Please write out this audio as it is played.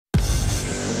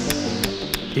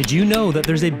Did you know that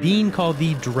there's a bean called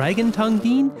the dragon tongue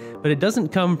bean, but it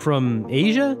doesn't come from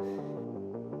Asia?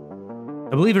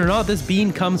 Believe it or not, this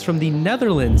bean comes from the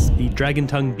Netherlands. The dragon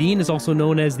tongue bean is also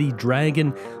known as the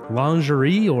dragon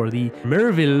lingerie or the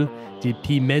merveille de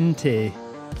pimente.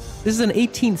 This is an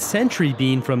 18th century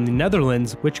bean from the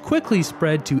Netherlands, which quickly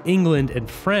spread to England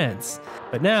and France.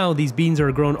 But now these beans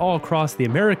are grown all across the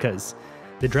Americas.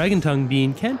 The dragon tongue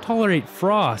bean can't tolerate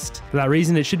frost. For that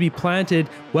reason, it should be planted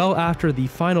well after the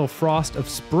final frost of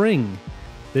spring.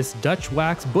 This Dutch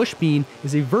wax bush bean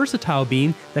is a versatile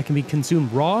bean that can be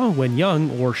consumed raw when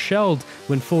young or shelled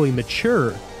when fully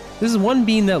mature. This is one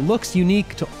bean that looks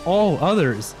unique to all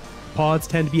others. Pods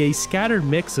tend to be a scattered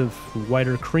mix of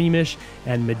whiter creamish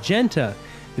and magenta.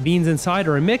 The beans inside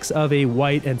are a mix of a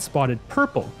white and spotted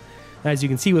purple. As you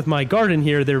can see with my garden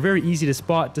here, they're very easy to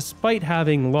spot despite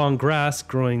having long grass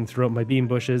growing throughout my bean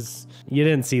bushes. You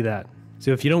didn't see that.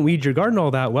 So if you don't weed your garden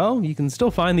all that well, you can still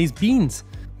find these beans.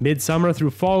 Midsummer through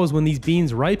fall is when these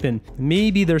beans ripen.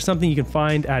 Maybe there's something you can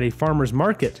find at a farmer's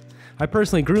market. I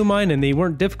personally grew mine and they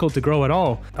weren't difficult to grow at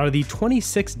all. Out of the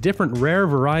 26 different rare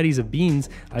varieties of beans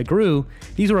I grew,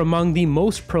 these were among the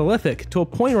most prolific, to a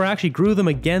point where I actually grew them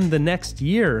again the next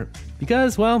year.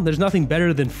 Because, well, there's nothing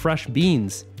better than fresh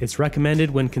beans. It's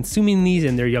recommended when consuming these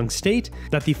in their young state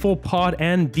that the full pod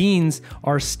and beans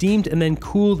are steamed and then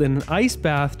cooled in an ice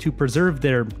bath to preserve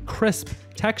their crisp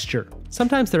texture.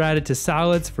 Sometimes they're added to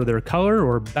salads for their color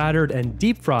or battered and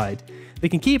deep fried. They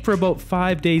can keep for about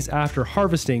 5 days after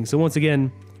harvesting, so once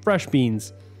again, fresh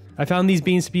beans. I found these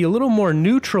beans to be a little more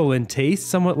neutral in taste,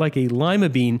 somewhat like a lima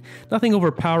bean, nothing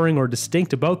overpowering or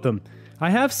distinct about them.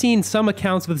 I have seen some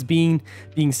accounts of this bean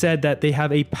being said that they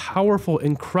have a powerful,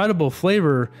 incredible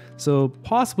flavor, so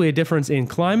possibly a difference in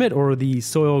climate or the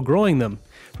soil growing them.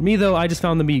 For me though, I just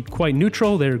found them to be quite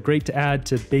neutral. They're great to add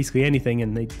to basically anything,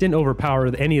 and they didn't overpower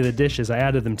any of the dishes I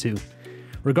added them to.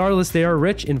 Regardless, they are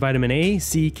rich in vitamin A,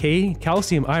 C, K,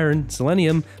 calcium, iron,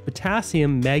 selenium,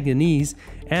 potassium, manganese,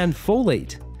 and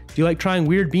folate. If you like trying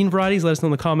weird bean varieties, let us know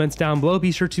in the comments down below.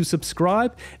 Be sure to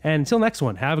subscribe, and until next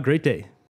one, have a great day.